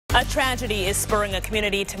A tragedy is spurring a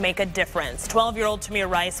community to make a difference. 12-year-old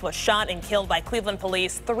Tamir Rice was shot and killed by Cleveland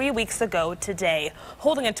police 3 weeks ago today,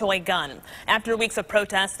 holding a toy gun. After weeks of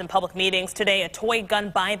protests and public meetings, today a toy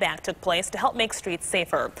gun buyback took place to help make streets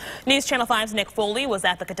safer. News Channel 5's Nick Foley was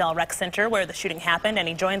at the Cadell Rec Center where the shooting happened, and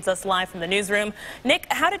he joins us live from the newsroom. Nick,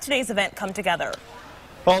 how did today's event come together?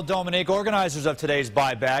 Well, Dominique, organizers of today's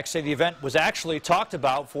buyback say the event was actually talked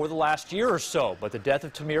about for the last year or so, but the death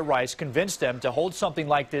of Tamir Rice convinced them to hold something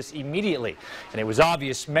like this immediately. And it was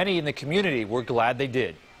obvious many in the community were glad they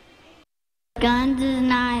did. Guns is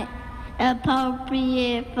not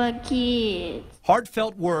appropriate for kids.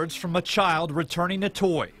 Heartfelt words from a child returning a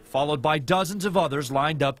toy, followed by dozens of others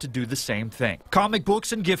lined up to do the same thing. Comic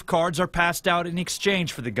books and gift cards are passed out in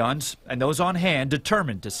exchange for the guns, and those on hand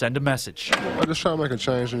determined to send a message. I just try to make a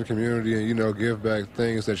change in the community and, give back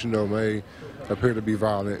things that, may appear to be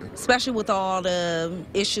violent. Especially with all the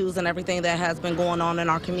issues and everything that has been going on in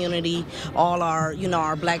our community, all our,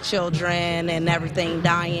 our black children and everything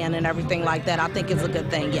dying and everything like that. I think it's a good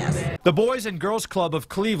thing, yes. The Boys and Girls Club of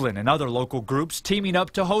Cleveland and other local groups teaming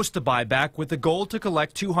up to host the buyback with the goal to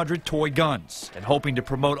collect 200 toy guns and hoping to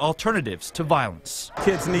promote alternatives to violence.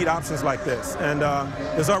 Kids need options like this, and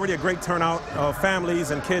there's already a great turnout of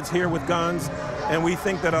families and kids here with guns, and we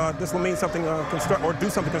think that this will mean something or do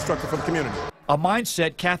something constructive for the community. A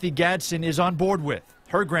mindset Kathy Gadsden is on board with.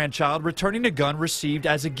 Her grandchild returning a gun received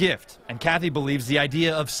as a gift, and Kathy believes the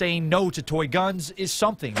idea of saying no to toy guns is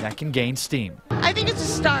something that can gain steam. I think it's a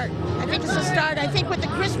start. I think with the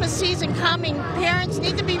Christmas season coming, parents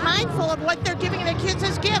need to be mindful of what they're giving their kids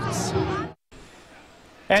as gifts.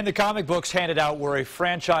 And the comic books handed out were a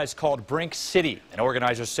franchise called Brink City, and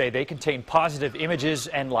organizers say they contain positive images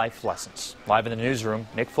and life lessons. Live in the newsroom,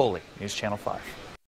 Nick Foley, News Channel 5.